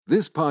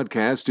This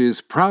podcast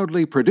is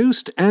proudly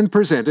produced and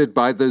presented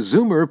by the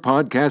Zoomer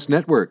Podcast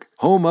Network,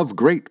 home of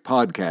great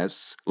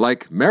podcasts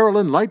like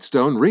Marilyn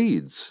Lightstone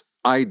Reads,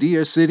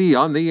 Idea City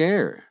on the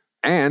Air,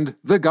 and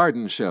The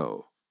Garden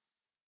Show.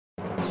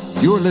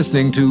 You're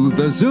listening to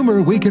the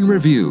Zoomer Week in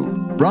Review,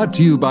 brought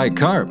to you by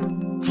CARP,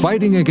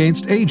 fighting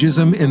against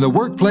ageism in the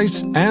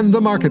workplace and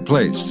the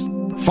marketplace.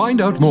 Find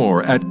out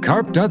more at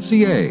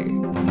carp.ca.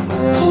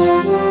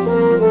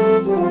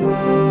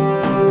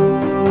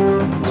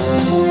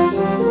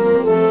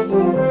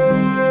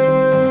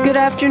 Good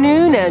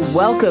afternoon and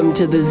welcome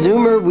to the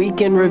Zoomer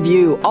Week in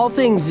Review, all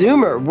things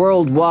Zoomer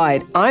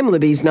worldwide. I'm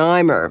Libby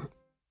Znaimer.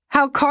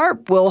 How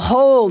CARP will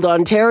hold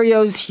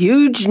Ontario's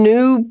huge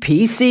new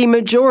PC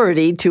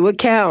majority to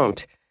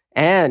account,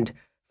 and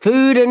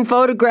food and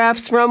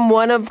photographs from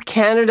one of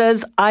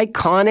Canada's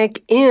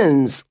iconic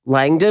inns,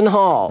 Langdon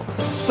Hall.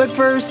 But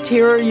first,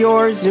 here are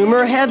your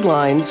Zoomer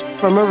headlines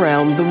from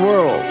around the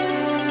world.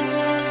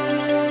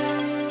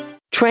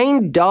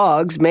 Trained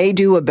dogs may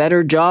do a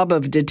better job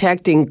of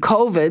detecting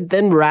COVID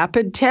than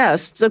rapid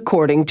tests,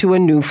 according to a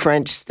new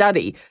French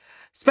study.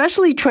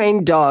 Specially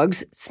trained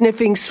dogs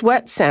sniffing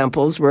sweat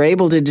samples were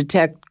able to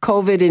detect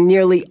COVID in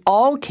nearly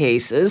all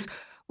cases,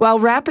 while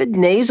rapid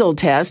nasal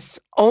tests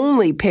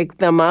only picked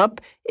them up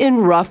in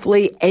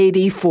roughly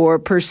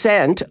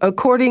 84%,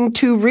 according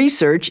to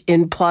research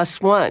in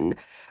PLOS ONE.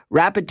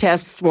 Rapid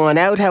tests won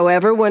out,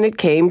 however, when it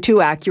came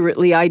to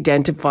accurately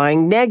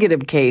identifying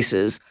negative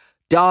cases.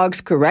 Dogs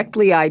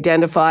correctly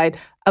identified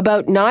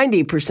about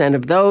 90%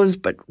 of those,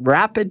 but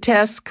rapid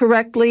tests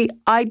correctly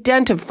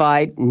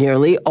identified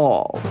nearly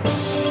all.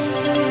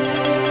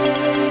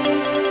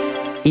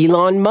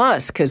 Elon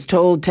Musk has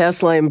told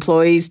Tesla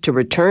employees to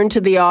return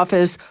to the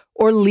office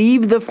or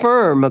leave the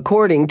firm,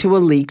 according to a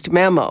leaked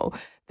memo.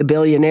 The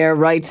billionaire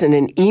writes in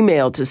an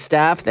email to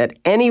staff that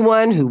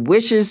anyone who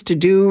wishes to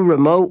do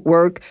remote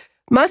work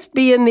must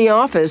be in the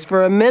office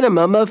for a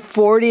minimum of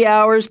 40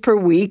 hours per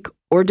week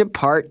or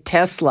depart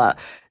Tesla.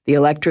 The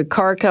electric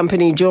car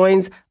company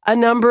joins a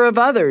number of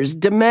others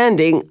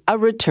demanding a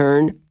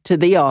return to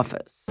the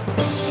office.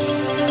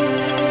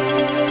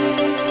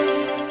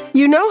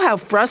 You know how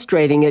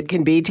frustrating it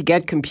can be to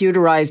get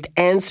computerized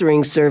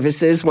answering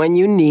services when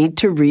you need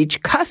to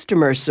reach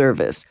customer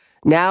service.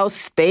 Now,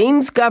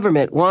 Spain's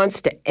government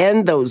wants to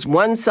end those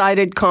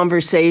one-sided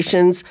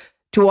conversations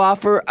to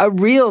offer a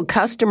real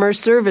customer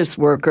service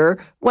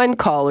worker when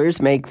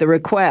callers make the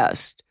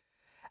request.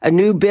 A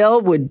new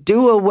bill would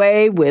do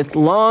away with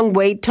long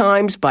wait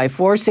times by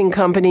forcing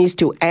companies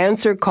to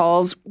answer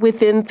calls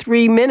within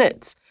 3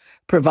 minutes.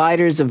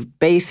 Providers of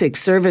basic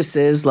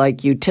services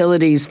like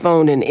utilities,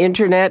 phone, and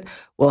internet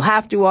will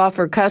have to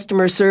offer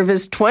customer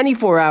service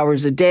 24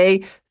 hours a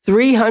day,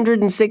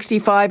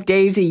 365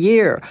 days a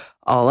year.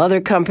 All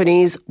other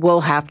companies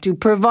will have to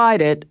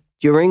provide it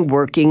during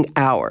working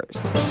hours.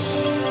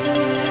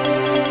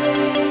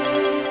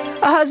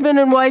 A husband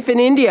and wife in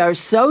India are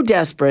so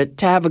desperate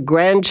to have a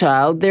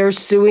grandchild, they're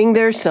suing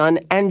their son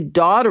and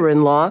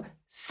daughter-in-law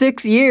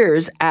 6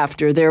 years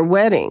after their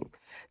wedding.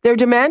 They're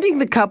demanding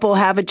the couple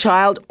have a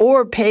child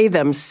or pay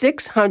them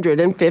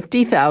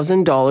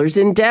 $650,000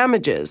 in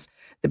damages.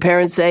 The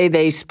parents say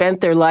they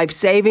spent their life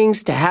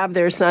savings to have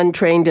their son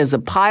trained as a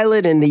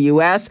pilot in the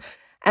U.S.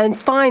 and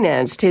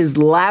financed his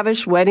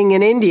lavish wedding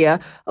in India,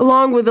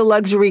 along with a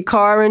luxury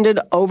car and an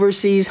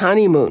overseas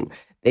honeymoon.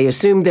 They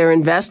assumed their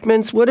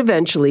investments would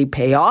eventually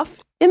pay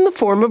off in the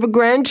form of a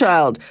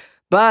grandchild.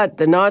 But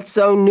the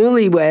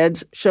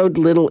not-so-newlyweds showed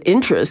little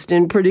interest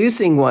in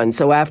producing one.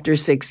 So after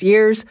 6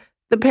 years,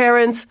 the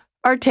parents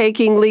are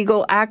taking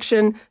legal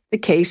action. The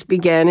case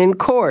began in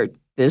court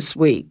this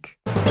week.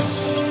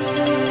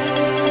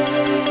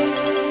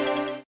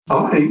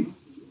 I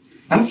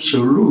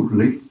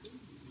absolutely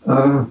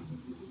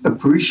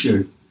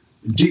appreciate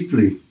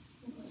deeply.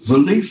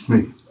 Believe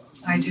me.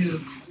 I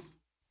do.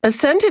 A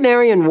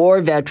centenarian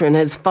war veteran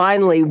has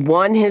finally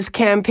won his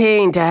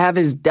campaign to have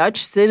his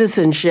Dutch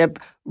citizenship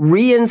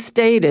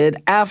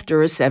reinstated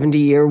after a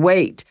 70-year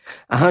wait.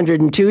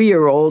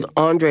 102-year-old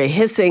Andre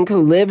Hissink,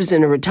 who lives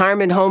in a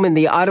retirement home in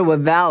the Ottawa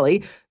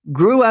Valley,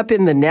 grew up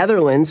in the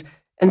Netherlands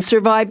and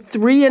survived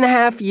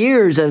 3.5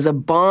 years as a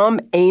bomb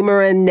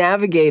aimer and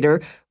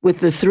navigator with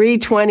the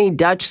 320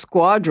 Dutch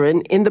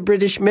Squadron in the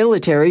British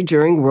military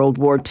during World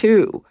War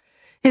II.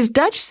 His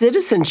Dutch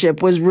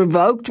citizenship was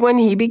revoked when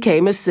he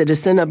became a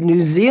citizen of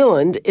New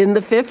Zealand in the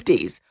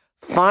 50s.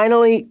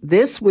 Finally,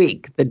 this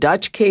week, the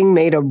Dutch king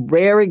made a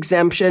rare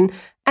exemption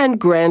and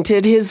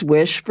granted his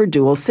wish for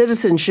dual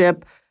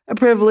citizenship, a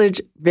privilege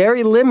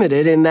very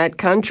limited in that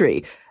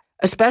country.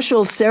 A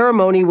special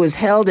ceremony was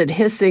held at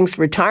Hissink's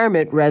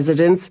retirement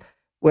residence,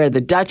 where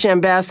the Dutch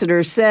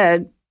ambassador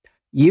said,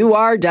 "You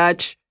are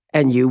Dutch,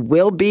 and you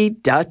will be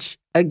Dutch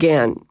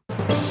again."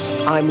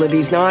 I'm Libby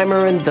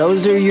Znaimer, and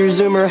those are your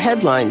Zoomer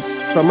headlines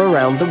from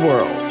around the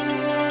world.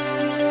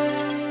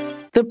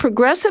 The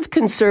Progressive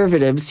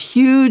Conservatives'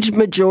 huge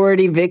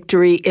majority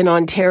victory in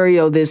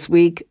Ontario this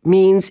week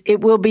means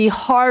it will be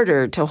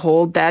harder to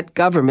hold that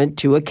government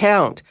to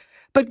account.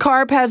 But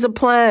CARP has a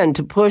plan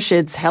to push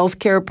its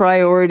healthcare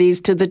priorities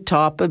to the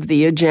top of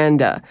the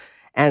agenda.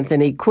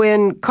 Anthony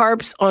Quinn,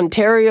 CARP's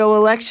Ontario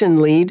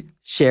election lead,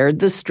 shared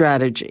the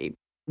strategy.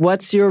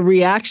 What's your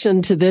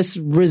reaction to this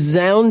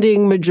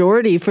resounding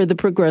majority for the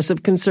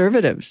Progressive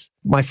Conservatives?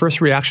 My first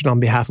reaction on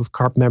behalf of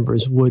CARP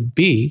members would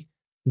be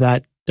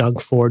that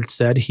Doug Ford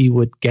said he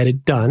would get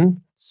it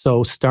done.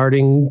 So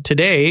starting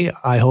today,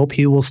 I hope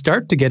he will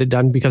start to get it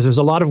done because there's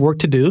a lot of work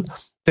to do.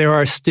 There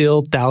are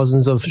still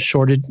thousands of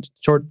short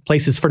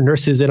places for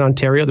nurses in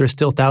Ontario. There's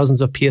still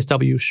thousands of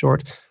PSW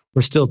short.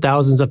 We're still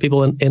thousands of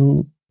people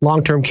in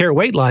long-term care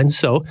wait lines.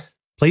 So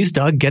please,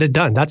 Doug, get it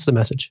done. That's the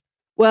message.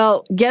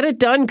 Well, get it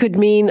done could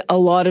mean a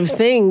lot of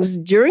things.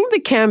 During the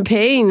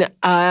campaign,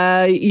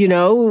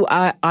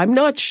 I'm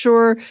not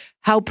sure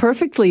how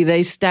perfectly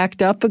they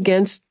stacked up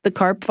against the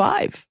CARP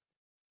 5.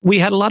 We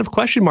had a lot of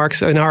question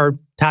marks in our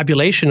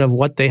tabulation of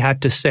what they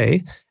had to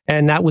say,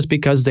 and that was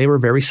because they were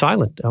very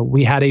silent.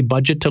 We had a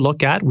budget to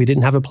look at. We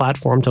didn't have a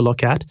platform to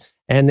look at,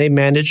 and they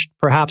managed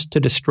perhaps to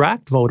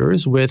distract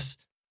voters with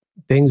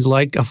things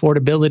like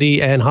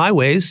affordability and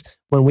highways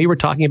when we were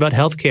talking about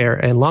healthcare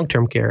and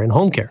long-term care and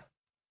home care.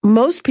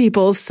 Most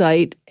people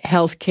cite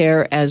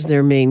healthcare as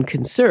their main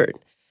concern.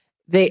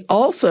 They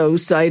also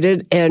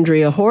cited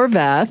Andrea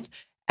Horwath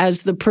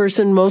as the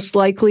person most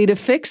likely to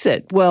fix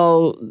it.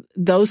 Well,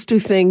 those two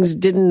things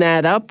didn't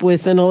add up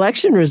with an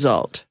election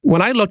result.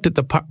 When I looked at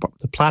the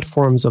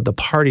platforms of the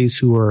parties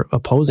who were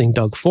opposing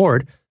Doug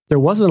Ford, there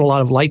wasn't a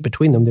lot of light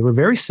between them. They were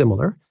very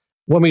similar.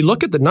 When we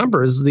look at the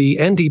numbers, the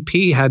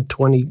NDP had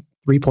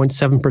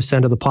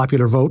 23.7% of the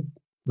popular vote.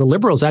 The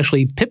Liberals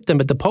actually pipped them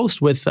at the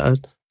post with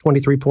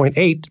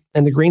 23.8%,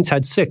 and the Greens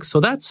had 6%. So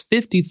that's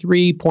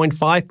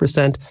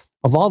 53.5%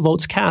 of all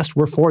votes cast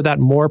were for that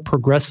more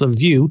progressive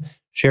view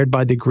shared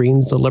by the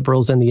Greens, the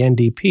Liberals, and the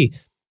NDP.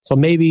 So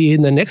maybe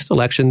in the next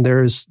election,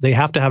 they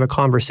have to have a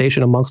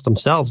conversation amongst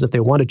themselves if they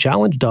want to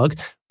challenge Doug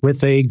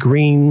with a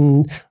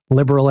Green,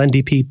 Liberal,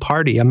 NDP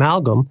party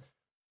amalgam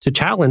to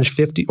challenge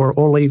 50 or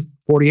only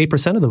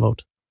 48% of the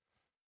vote.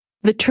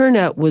 The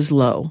turnout was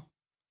low,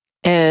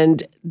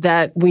 and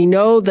that we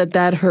know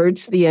that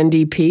hurts the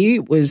NDP.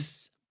 It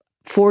was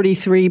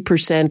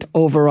 43%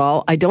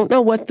 overall. I don't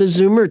know what the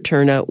Zoomer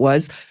turnout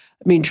was.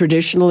 I mean,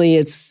 traditionally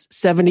it's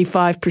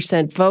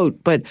 75%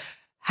 vote, but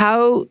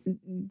how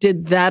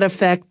did that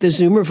affect the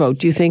Zoomer vote?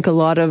 Do you think a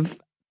lot of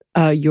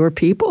your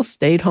people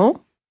stayed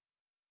home?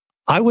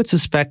 I would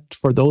suspect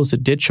for those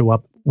that did show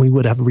up, we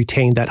would have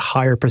retained that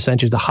higher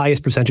percentage, the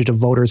highest percentage of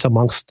voters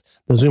amongst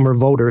the Zoomer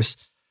voters.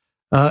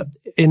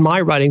 In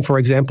my writing, for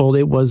example,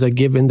 it was a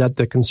given that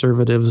the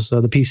Conservatives,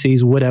 the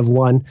PCs, would have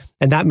won,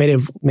 and that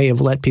may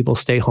have let people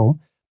stay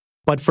home.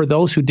 But for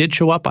those who did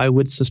show up, I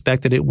would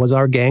suspect that it was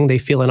our gang. They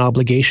feel an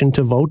obligation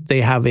to vote. They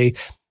have a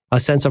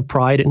sense of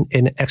pride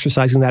in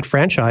exercising that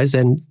franchise.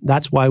 And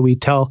that's why we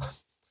tell,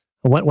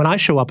 when I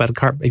show up at a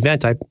CARP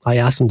event, I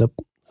ask them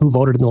who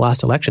voted in the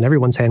last election.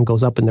 Everyone's hand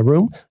goes up in the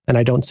room. And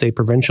I don't say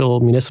provincial,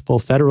 municipal,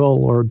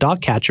 federal, or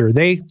dog catcher.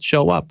 They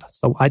show up.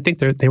 So I think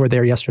they were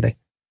there yesterday.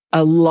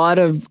 A lot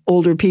of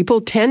older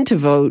people tend to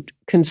vote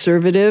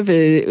Conservative.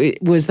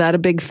 Was that a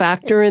big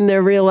factor in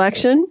their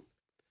re-election?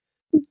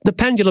 The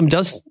pendulum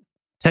does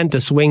tend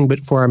to swing, but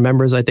for our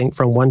members, I think,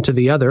 from one to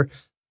the other.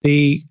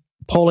 The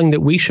polling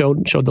that we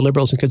showed the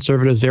Liberals and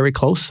Conservatives very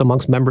close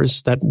amongst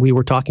members that we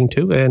were talking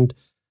to, and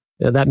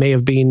that may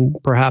have been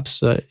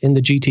perhaps in the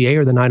GTA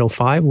or the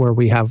 905, where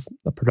we have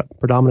a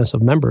predominance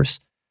of members.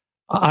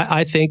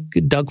 I think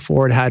Doug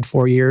Ford had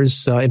 4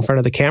 years in front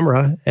of the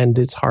camera, and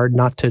it's hard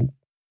not to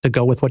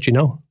go with what you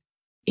know.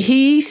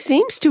 He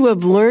seems to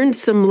have learned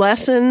some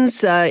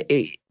lessons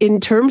in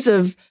terms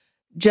of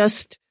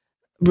just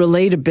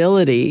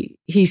relatability.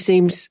 He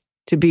seems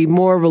to be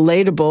more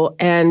relatable.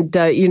 And,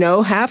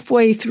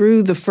 halfway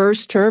through the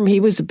first term, he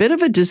was a bit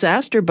of a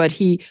disaster, but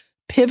he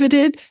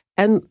pivoted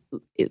and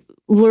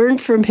learned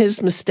from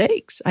his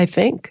mistakes, I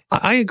think.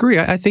 I agree.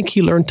 I think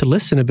he learned to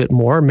listen a bit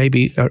more,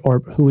 maybe,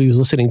 or who he was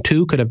listening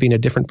to could have been a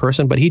different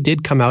person, but he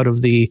did come out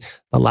of the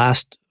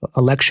last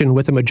election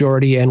with a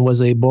majority and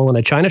was a bull in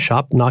a china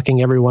shop,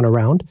 knocking everyone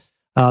around.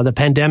 The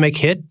pandemic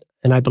hit,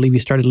 and I believe he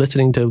started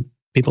listening to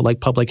people like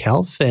public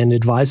health and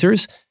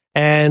advisors,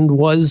 and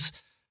was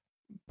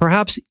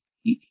perhaps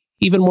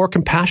even more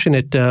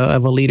compassionate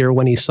of a leader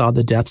when he saw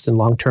the deaths in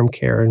long-term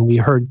care. And we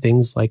heard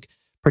things like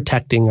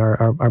protecting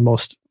our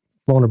most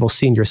vulnerable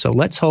seniors. So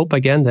let's hope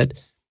again that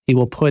he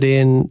will put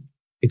in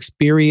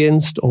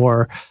experienced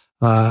or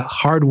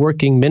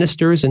hardworking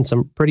ministers in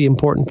some pretty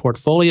important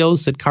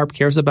portfolios that CARP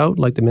cares about,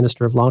 like the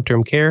Minister of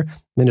Long-Term Care,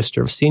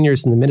 Minister of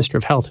Seniors, and the Minister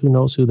of Health. Who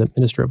knows who the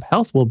Minister of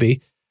Health will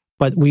be?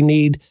 But we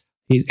need,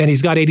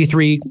 he's got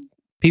 83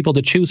 people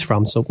to choose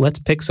from. So let's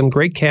pick some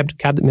great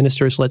cabinet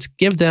ministers. Let's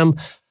give them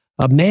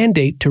a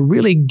mandate to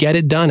really get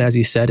it done, as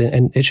he said,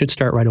 and it should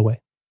start right away.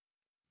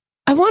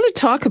 I want to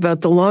talk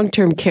about the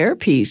long-term care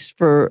piece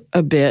for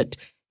a bit.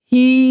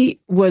 He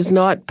was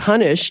not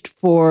punished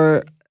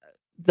for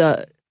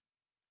the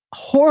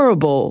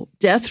horrible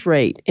death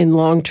rate in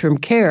long-term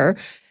care.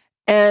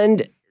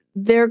 And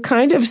they're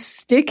kind of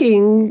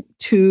sticking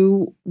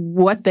to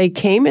what they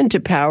came into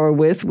power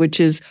with, which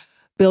is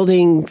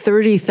building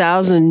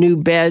 30,000 new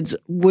beds,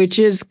 which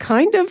is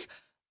kind of,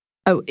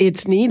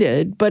 it's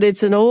needed, but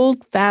it's an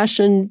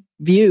old-fashioned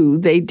view.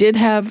 They did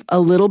have a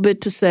little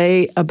bit to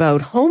say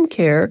about home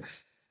care,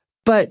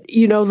 but,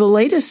 the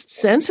latest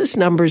census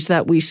numbers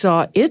that we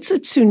saw, it's a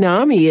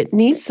tsunami. It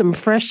needs some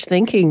fresh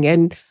thinking,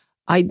 and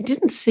I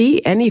didn't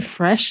see any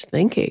fresh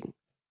thinking.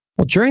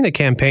 Well, during the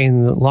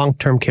campaign, the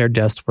long-term care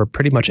deaths were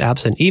pretty much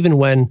absent. Even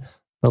when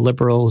the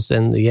Liberals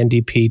and the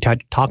NDP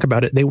talk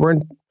about it, they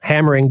weren't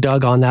hammering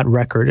Doug on that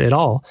record at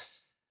all.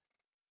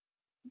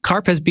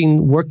 CARP has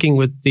been working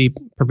with the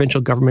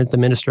provincial government, the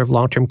Minister of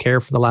Long-Term Care,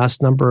 for the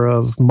last number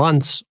of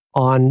months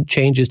on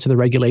changes to the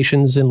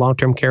regulations in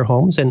long-term care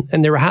homes. And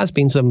there has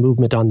been some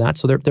movement on that.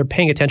 So they're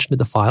paying attention to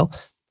the file.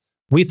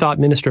 We thought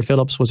Minister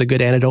Phillips was a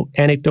good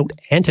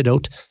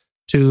antidote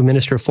to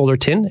Minister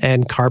Fullerton,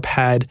 and CARP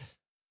had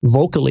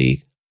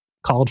vocally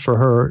called for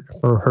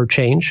her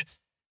change.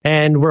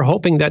 And we're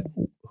hoping that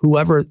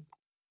whoever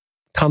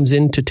comes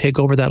in to take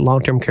over that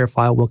long-term care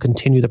file will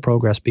continue the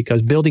progress,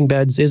 because building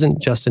beds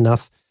isn't just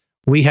enough.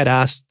 We had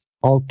asked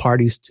all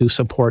parties to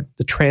support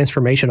the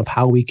transformation of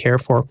how we care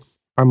for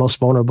our most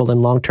vulnerable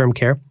in long-term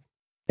care.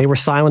 They were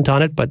silent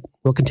on it, but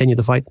we'll continue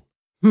the fight.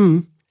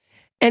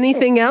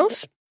 Anything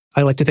else?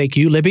 I'd like to thank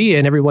you, Libby,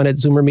 and everyone at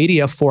Zoomer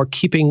Media for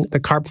keeping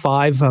the CARP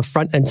 5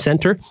 front and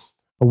center.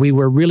 We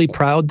were really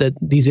proud that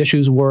these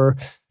issues were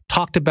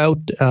talked about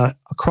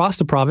across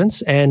the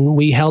province, and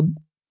we held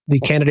the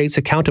candidates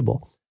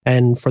accountable.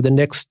 And for the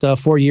next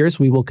 4 years,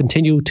 we will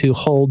continue to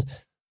hold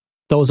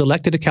those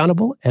elected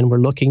accountable, and we're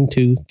looking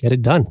to get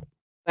it done.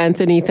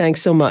 Anthony,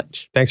 thanks so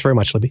much. Thanks very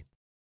much, Libby.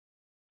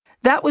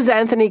 That was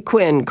Anthony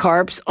Quinn,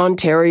 CARP's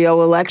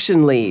Ontario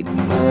election lead.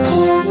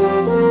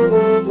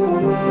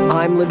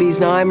 I'm Libby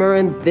Znaimer,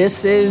 and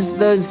this is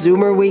the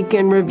Zoomer Week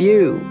in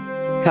Review.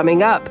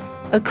 Coming up,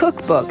 a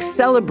cookbook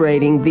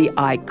celebrating the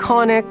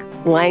iconic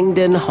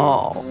Langdon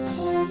Hall.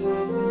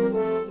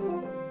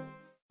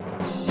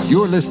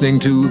 You're listening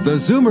to the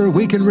Zoomer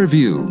Week in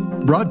Review,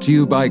 brought to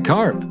you by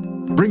CARP,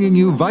 bringing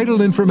you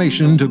vital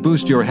information to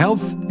boost your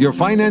health, your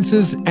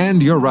finances,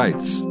 and your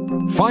rights.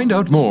 Find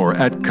out more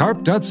at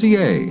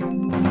carp.ca.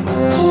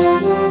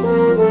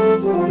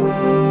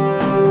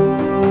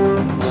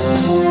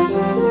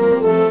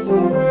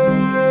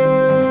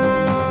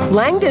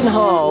 Langdon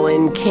Hall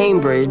in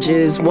Cambridge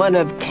is one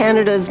of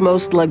Canada's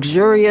most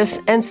luxurious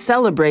and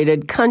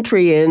celebrated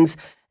country inns,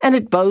 and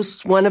it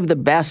boasts one of the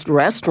best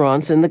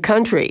restaurants in the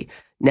country.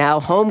 Now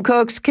home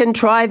cooks can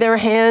try their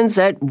hands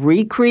at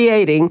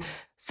recreating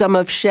some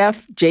of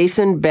Chef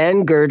Jason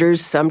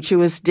Bangerter's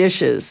sumptuous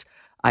dishes.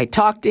 I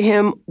talked to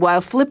him while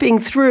flipping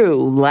through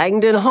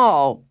Langdon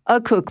Hall, a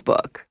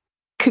cookbook.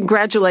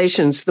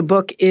 Congratulations. The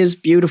book is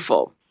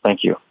beautiful.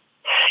 Thank you.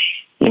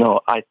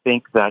 I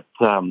think that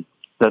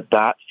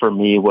that for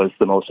me was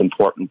the most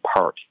important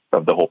part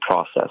of the whole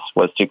process,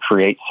 was to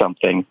create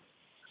something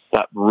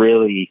that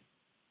really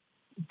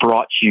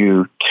brought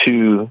you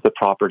to the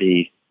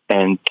property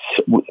and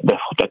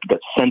that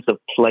sense of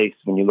place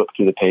when you look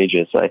through the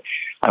pages.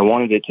 I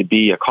wanted it to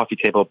be a coffee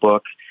table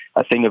book,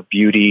 a thing of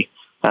beauty,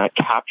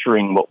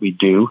 capturing what we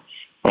do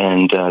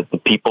and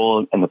the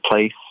people and the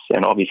place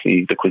and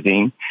obviously the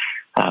cuisine.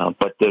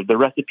 But the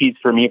recipes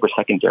for me were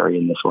secondary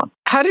in this one.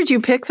 How did you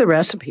pick the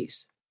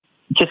recipes?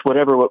 Just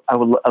whatever I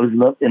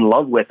was in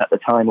love with at the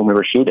time when we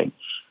were shooting.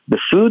 The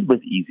food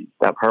was easy.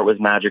 That part was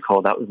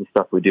magical. That was the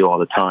stuff we do all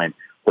the time.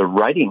 The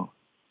writing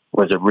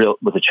was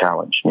a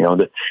challenge.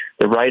 The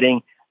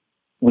writing,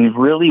 we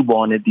really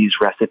wanted these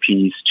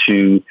recipes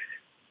to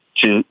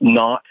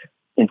not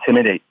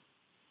intimidate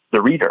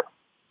the reader.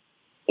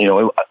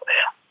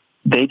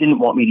 They didn't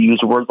want me to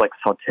use words like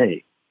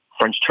sauté,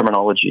 French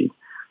terminology.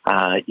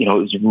 It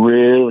was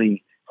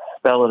really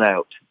spell it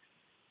out.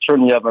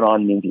 Turn the oven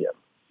on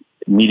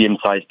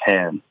medium-sized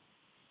pan,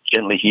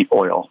 gently heat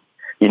oil.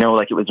 It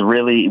was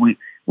really,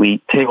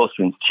 we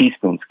tablespoons,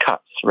 teaspoons,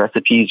 cups.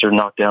 Recipes are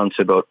knocked down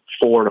to about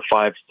 4 to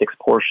 5, 6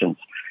 portions.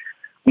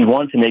 We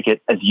wanted to make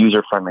it as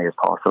user-friendly as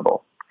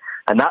possible.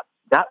 And that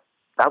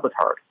was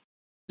hard.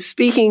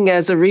 Speaking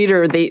as a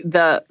reader,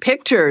 the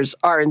pictures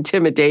are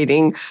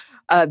intimidating.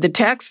 The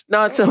text,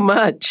 not so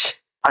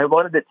much. I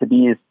wanted it to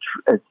be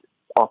as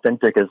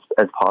authentic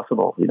as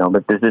possible,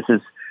 but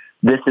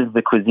this is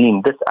the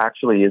cuisine. This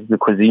actually is the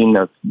cuisine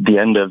of the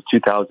end of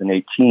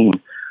 2018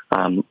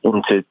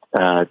 into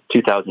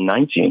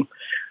 2019.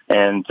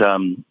 And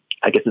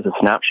I guess it's a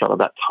snapshot of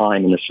that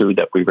time and the food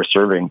that we were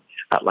serving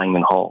at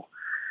Langdon Hall.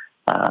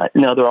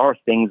 Now, there are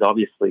things,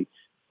 obviously,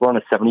 we're on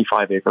a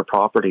 75-acre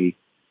property,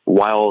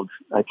 wild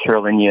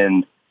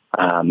Carolinian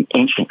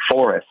ancient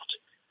forest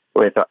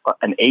with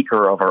an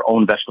acre of our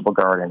own vegetable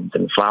gardens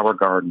and flower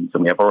gardens,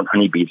 and we have our own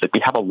honeybees.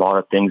 We have a lot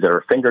of things at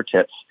our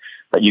fingertips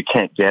that you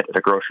can't get at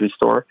a grocery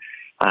store.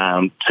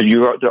 So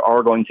there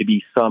are going to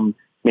be some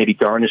maybe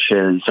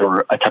garnishes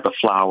or a type of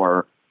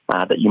flower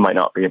that you might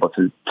not be able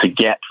to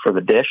get for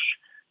the dish.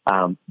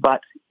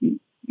 But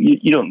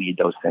you don't need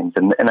those things.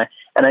 And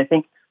I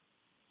think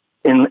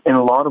in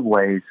a lot of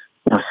ways,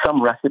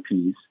 some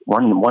recipes,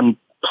 one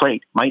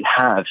plate might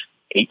have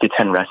 8 to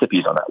 10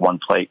 recipes on that one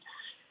plate.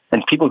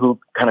 And people who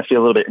kind of feel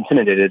a little bit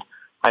intimidated,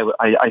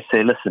 I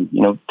say, listen,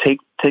 take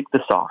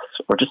the sauce,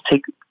 or just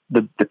take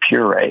the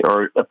puree,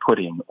 or a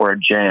pudding, or a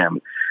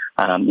jam.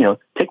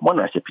 Take one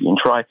recipe and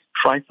try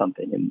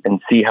something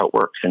and see how it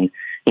works. And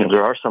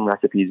there are some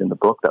recipes in the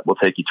book that will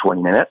take you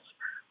 20 minutes.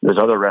 There's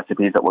other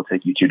recipes that will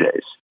take you 2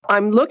 days.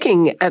 I'm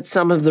looking at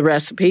some of the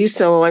recipes.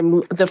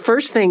 So the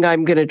first thing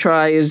I'm going to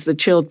try is the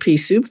chilled pea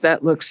soup.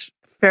 That looks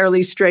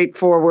fairly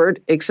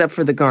straightforward, except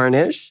for the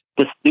garnish.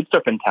 The soups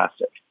are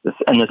fantastic.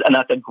 And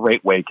that's a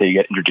great way to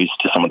get introduced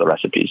to some of the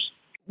recipes.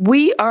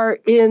 We are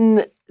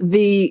in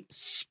the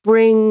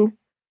spring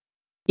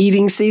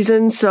eating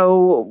season.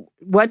 So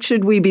what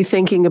should we be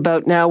thinking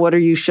about now? What are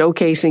you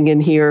showcasing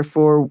in here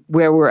for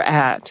where we're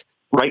at?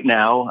 Right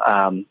now,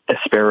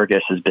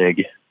 asparagus is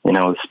big.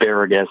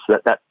 Asparagus,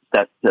 that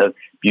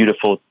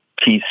beautiful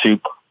pea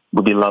soup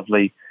would be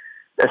lovely.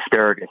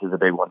 Asparagus is a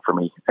big one for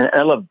me. And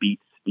I love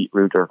beets.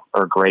 Beetroot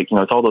are great.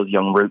 It's all those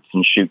young roots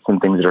and shoots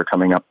and things that are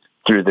coming up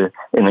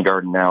in the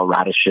garden now.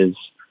 Radishes.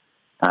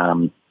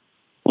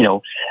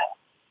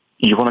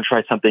 You want to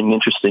try something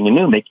interesting and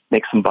new,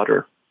 make some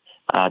butter.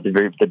 The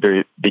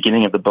very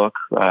beginning of the book,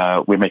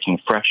 we're making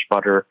fresh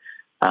butter,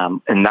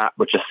 and that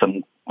with just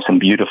some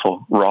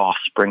beautiful raw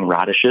spring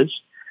radishes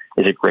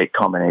is a great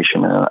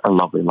combination, a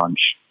lovely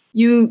lunch.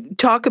 You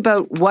talk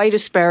about white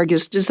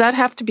asparagus. Does that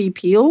have to be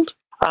peeled?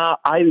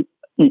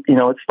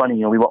 It's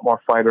funny. We want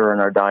more fiber in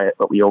our diet,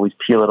 but we always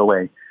peel it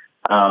away.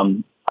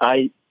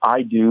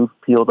 I do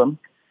peel them.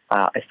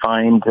 I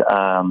find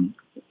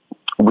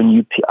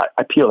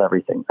I peel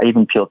everything. I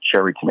even peel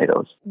cherry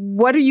tomatoes.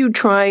 What are you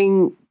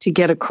trying to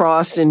get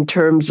across in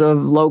terms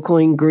of local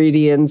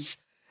ingredients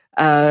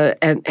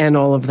and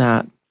all of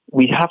that?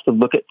 We have to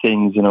look at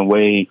things in a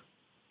way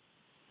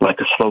like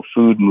a slow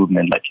food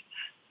movement.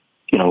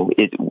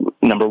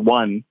 Number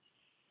one,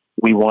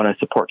 we want to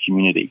support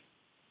community,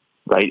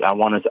 right?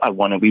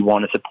 We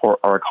want to support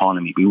our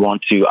economy. I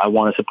want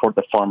to support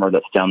the farmer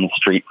that's down the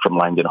street from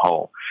Langdon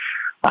Hall.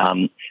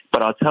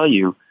 But I'll tell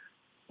you,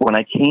 when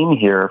I came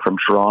here from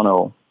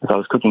Toronto, because I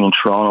was cooking in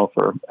Toronto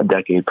for a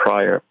decade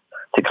prior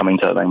to coming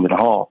to Langdon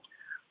Hall,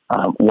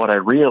 what I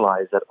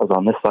realized that was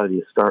on this side of the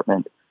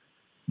escarpment,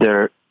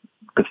 the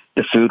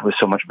food was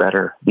so much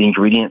better. The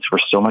ingredients were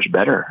so much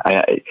better.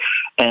 I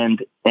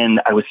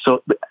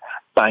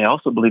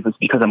also believe it's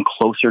because I'm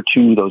closer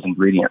to those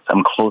ingredients.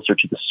 I'm closer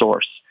to the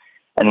source.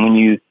 And when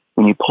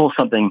you pull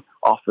something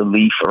off the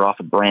leaf or off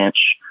a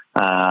branch,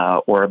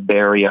 or a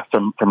berry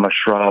from a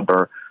shrub,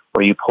 or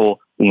you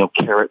pull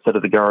carrots out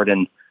of the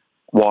garden,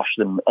 wash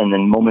them, and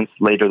then moments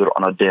later they're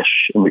on a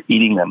dish and you're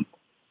eating them,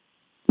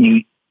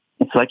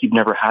 it's like you've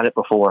never had it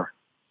before.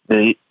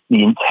 The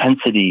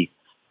intensity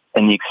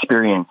and the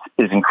experience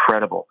is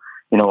incredible.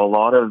 A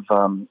lot of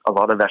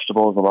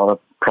vegetables, a lot of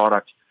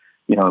product,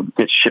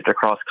 gets shipped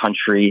across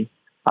country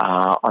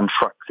on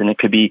trucks, and it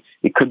could be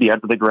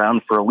out of the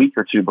ground for a week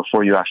or two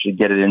before you actually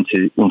get it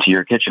into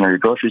your kitchen or your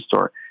grocery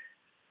store.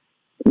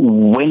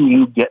 When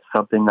you get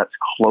something that's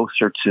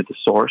closer to the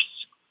source,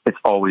 it's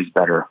always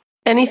better.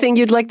 Anything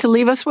you'd like to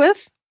leave us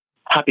with?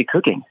 Happy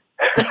cooking.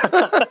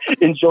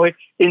 Enjoy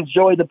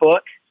the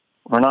book.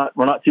 We're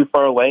not too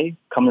far away.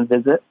 Come and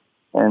visit.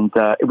 And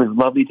it was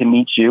lovely to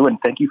meet you, and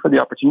thank you for the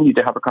opportunity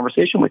to have a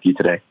conversation with you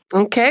today.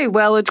 Okay,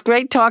 well, it's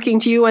great talking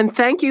to you, and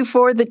thank you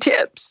for the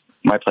tips.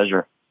 My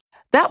pleasure.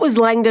 That was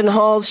Langdon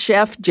Hall's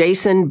Chef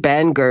Jason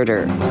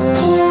Bangerter.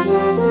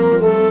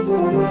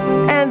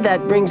 And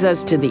that brings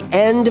us to the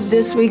end of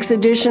this week's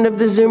edition of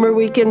the Zoomer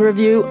Weekend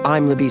Review.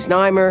 I'm Libby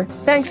Znaimer.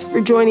 Thanks for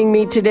joining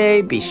me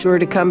today. Be sure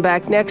to come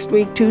back next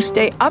week to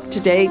stay up to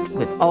date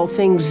with all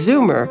things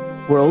Zoomer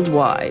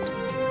worldwide.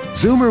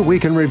 Zoomer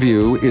Weekend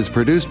Review is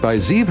produced by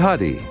Zeev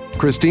Huddy,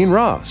 Christine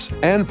Ross,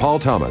 and Paul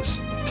Thomas.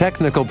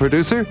 Technical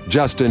producer,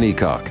 Justin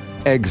Eacock.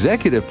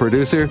 Executive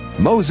producer,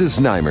 Moses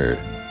Znaimer.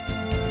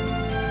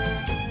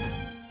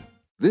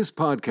 This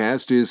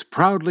podcast is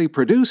proudly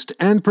produced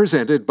and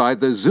presented by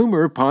the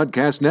Zoomer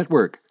Podcast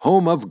Network,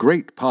 home of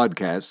great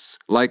podcasts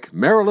like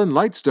Marilyn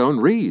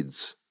Lightstone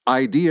Reads,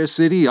 Idea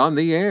City on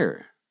the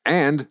Air,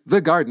 and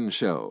The Garden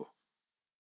Show.